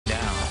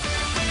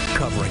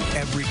covering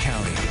every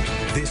county.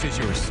 This is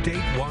your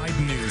statewide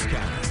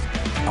newscast.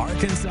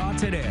 Arkansas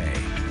Today.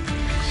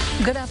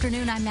 Good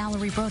afternoon, I'm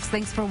Mallory Brooks.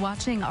 Thanks for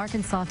watching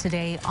Arkansas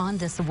Today on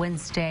this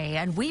Wednesday.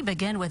 And we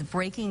begin with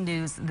breaking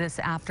news this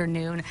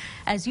afternoon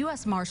as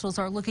U.S. Marshals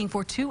are looking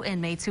for 2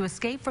 inmates who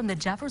escaped from the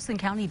Jefferson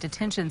County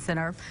Detention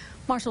Center.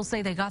 Marshals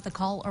say they got the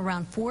call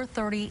around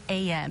 4:30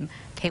 a.m.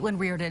 Caitlin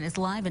Reardon is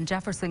live in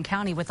Jefferson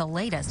County with the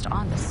latest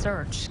on the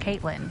search.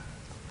 Caitlin.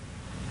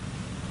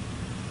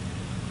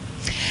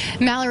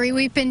 Mallory,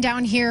 we've been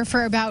down here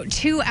for about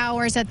 2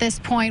 hours at this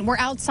point. We're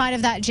outside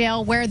of that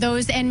jail where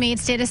those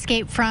inmates did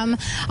escape from.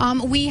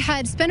 We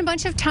had spent a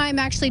bunch of time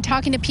actually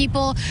talking to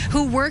people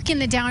who work in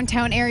the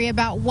downtown area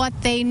about what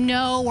they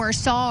know or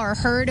saw or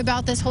heard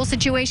about this whole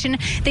situation.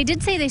 They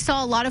did say they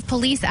saw a lot of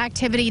police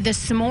activity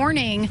this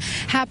morning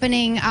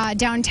happening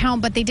downtown,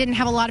 but they didn't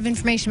have a lot of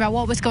information about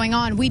what was going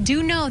on. We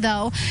do know,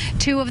 though,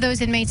 2 of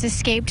those inmates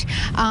escaped.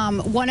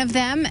 One of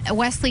them,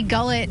 Wesley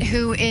Gullett,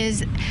 who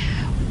is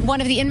one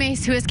of the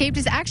inmates who escaped,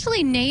 is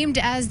actually named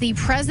as the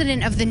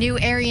president of the new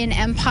Aryan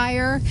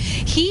Empire.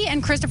 He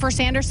and Christopher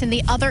Sanderson,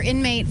 the other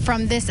inmate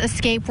from this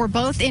escape, were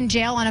both in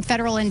jail on a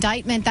federal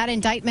indictment. That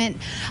indictment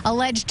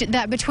alleged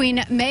that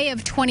between May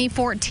of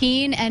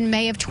 2014 and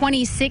May of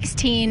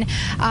 2016,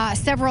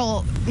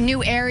 several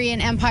new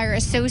Aryan Empire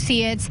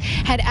associates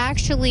had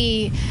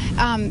actually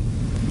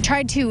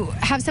tried to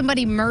have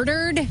somebody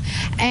murdered,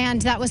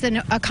 and that was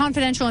a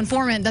confidential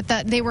informant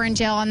that they were in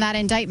jail on that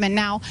indictment.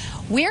 Now,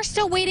 we're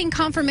still waiting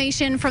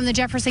confirmation from the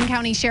Jefferson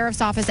County Sheriff's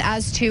Office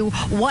as to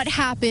what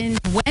happened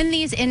when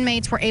these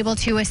inmates were able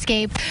to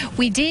escape.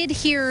 We did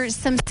hear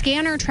some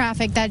scanner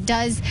traffic that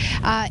does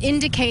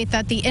indicate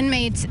that the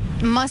inmates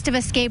must have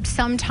escaped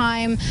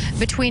sometime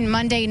between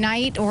Monday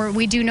night, or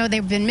we do know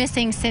they've been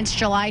missing since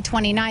July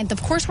 29th.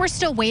 Of course, we're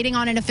still waiting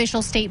on an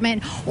official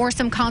statement or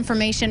some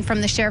confirmation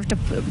from the Sheriff's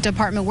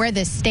Department where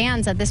this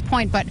stands at this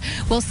point, but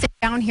we'll sit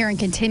down here and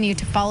continue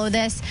to follow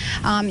this.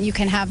 You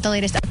can have the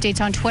latest updates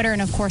on Twitter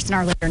and, of course, in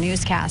our later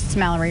newscasts.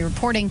 Mallory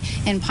reporting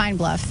in Pine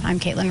Bluff. I'm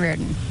Caitlin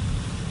Reardon.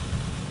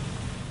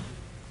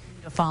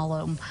 To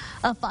follow,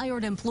 a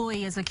fired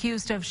employee is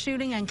accused of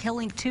shooting and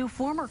killing 2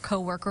 former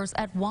co-workers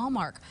at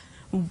Walmart.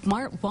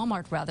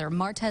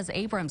 Martez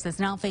Abrams is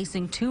now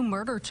facing 2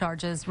 murder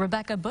charges.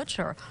 Rebecca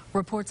Butcher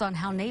reports on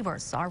how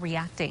neighbors are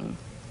reacting.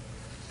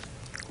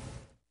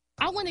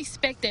 I wouldn't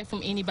expect that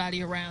from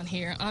anybody around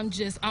here. I'm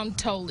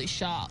totally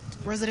shocked.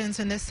 Residents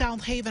in this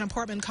South Haven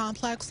apartment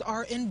complex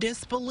are in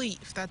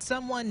disbelief that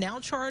someone now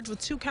charged with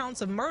 2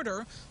 counts of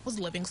murder was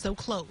living so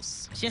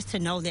close. Just to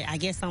know that I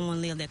guess someone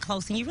lived that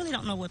close, and you really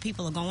don't know what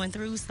people are going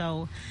through,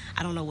 so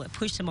I don't know what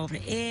pushed them over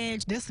the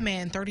edge. This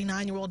man,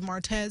 39-year-old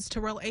Martez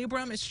Terrell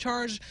Abram, is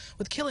charged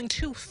with killing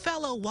 2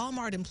 fellow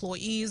Walmart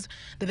employees,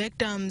 the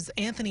victims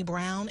Anthony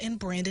Brown and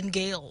Brandon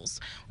Gales.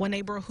 One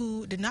neighbor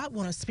who did not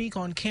want to speak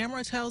on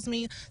camera tells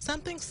me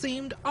something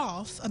seemed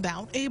off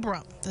about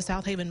Abram. The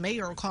South Haven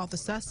mayor called the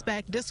suspect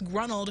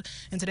disgruntled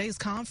in today's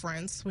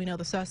conference. We know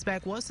the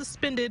suspect was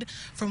suspended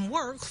from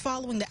work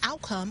following the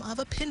outcome of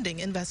a pending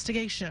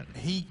investigation.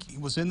 He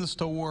was in the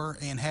store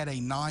and had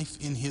a knife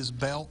in his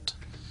belt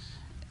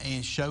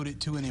and showed it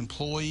to an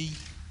employee,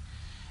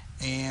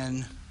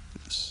 and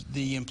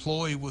the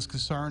employee was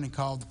concerned and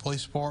called the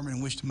police department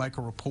and wished to make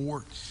a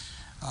report.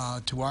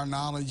 To our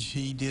knowledge,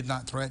 he did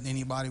not threaten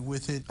anybody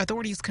with it.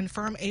 Authorities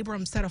confirm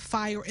Abrams set a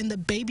fire in the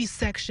baby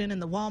section in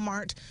the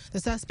Walmart. The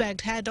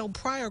suspect had no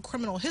prior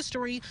criminal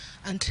history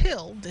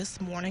until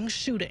this morning's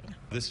shooting.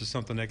 This is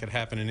something that could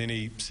happen in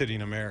any city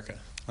in America.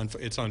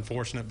 It's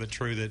unfortunate but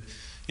true that,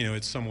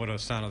 it's somewhat a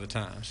sign of the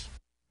times.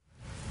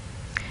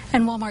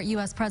 And Walmart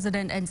U.S.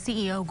 President and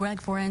CEO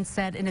Greg Foran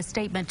said in a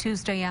statement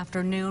Tuesday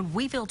afternoon,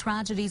 "We feel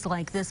tragedies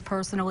like this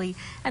personally,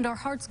 and our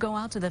hearts go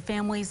out to the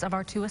families of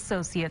our 2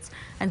 associates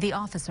and the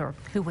officer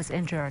who was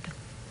injured."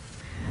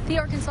 The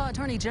Arkansas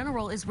Attorney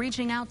General is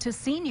reaching out to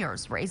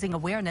seniors, raising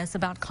awareness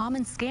about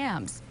common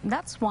scams.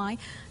 That's why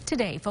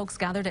today folks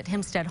gathered at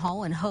Hempstead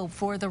Hall in Hope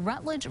for the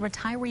Rutledge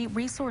Retiree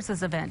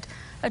Resources event.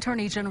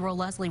 Attorney General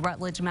Leslie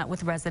Rutledge met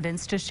with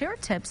residents to share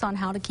tips on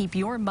how to keep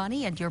your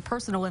money and your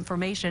personal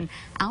information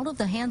out of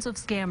the hands of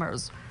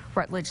scammers.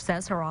 Rutledge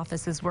says her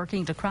office is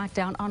working to crack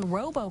down on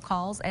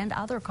robocalls and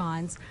other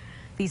cons.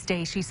 These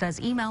days, she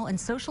says email and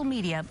social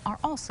media are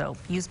also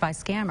used by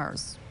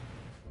scammers.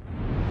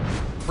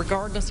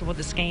 Regardless of what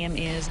the scam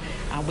is,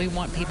 we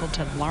want people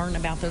to learn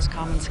about those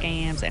common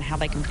scams and how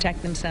they can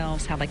protect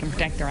themselves, how they can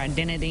protect their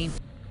identity.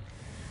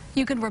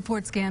 You can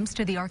report scams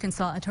to the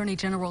Arkansas Attorney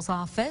General's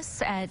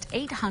office at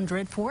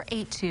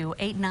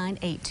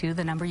 800-482-8982,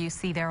 the number you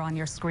see there on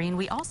your screen.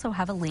 We also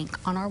have a link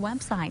on our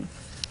website.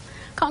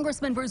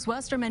 Congressman Bruce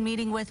Westerman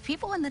meeting with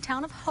people in the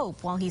town of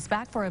Hope while he's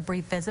back for a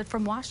brief visit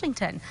from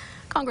Washington.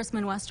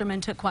 Congressman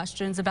Westerman took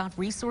questions about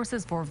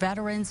resources for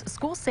veterans,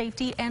 school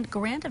safety, and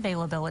grant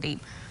availability.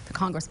 The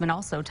congressman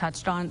also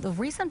touched on the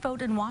recent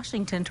vote in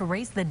Washington to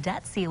raise the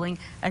debt ceiling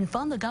and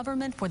fund the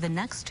government for the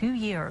next 2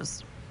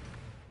 years.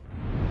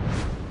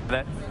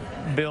 That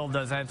bill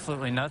does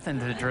absolutely nothing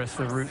to address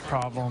the root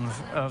problems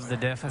of the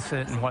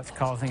deficit and what's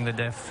causing the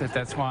deficit.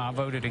 That's why I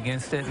voted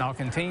against it, and I'll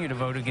continue to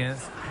vote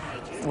against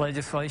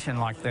legislation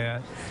like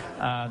that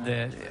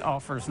that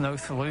offers no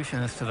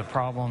solutions to the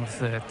problems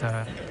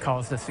that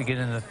caused us to get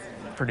in the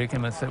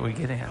predicaments that we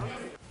get in.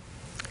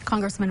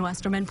 Congressman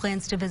Westerman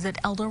plans to visit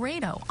El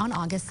Dorado on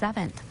August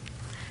 7th.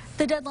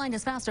 The deadline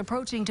is fast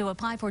approaching to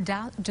apply for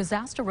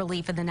disaster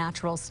relief in the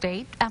natural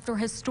state. After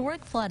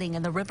historic flooding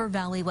in the River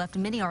Valley left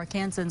many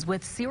Arkansans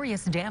with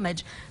serious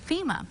damage,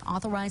 FEMA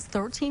authorized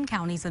 13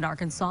 counties in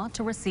Arkansas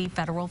to receive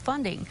federal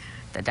funding.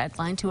 The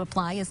deadline to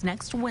apply is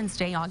next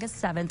Wednesday,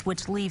 August 7th,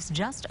 which leaves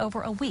just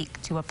over a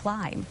week to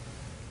apply.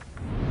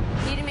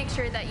 You need to make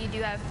sure that you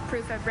do have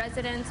proof of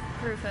residence,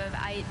 proof of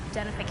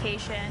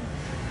identification,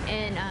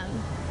 and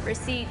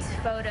receipts,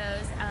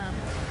 photos.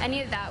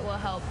 Any of that will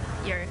help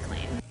your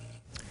claim.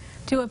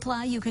 To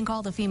apply, you can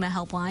call the FEMA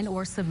helpline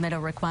or submit a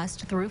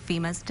request through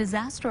FEMA's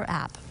disaster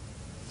app.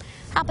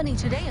 Happening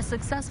today, a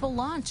successful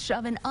launch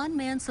of an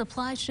unmanned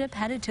supply ship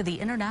headed to the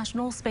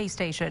International Space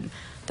Station.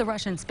 The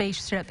Russian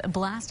spaceship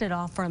blasted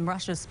off from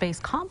Russia's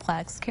space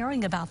complex,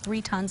 carrying about 3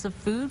 tons of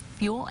food,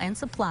 fuel, and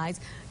supplies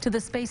to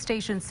the space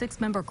station's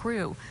 6-member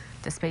crew.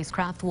 The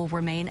spacecraft will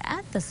remain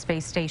at the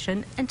space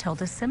station until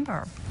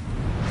December.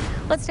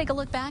 Let's take a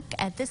look back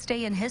at this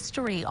day in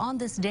history. On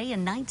this day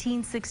in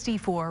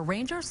 1964,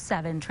 Ranger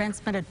 7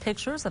 transmitted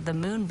pictures of the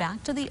moon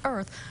back to the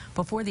Earth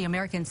before the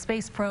American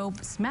space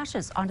probe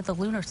smashes onto the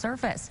lunar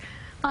surface.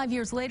 5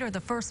 years later,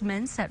 the first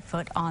men set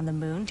foot on the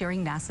moon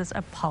during NASA's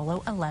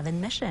Apollo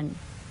 11 mission.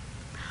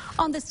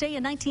 On this day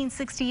in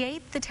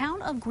 1968, the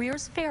town of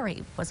Greer's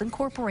Ferry was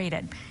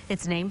incorporated.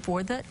 It's named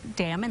for the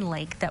dam and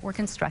lake that were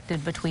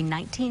constructed between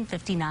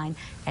 1959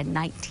 and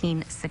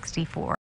 1964.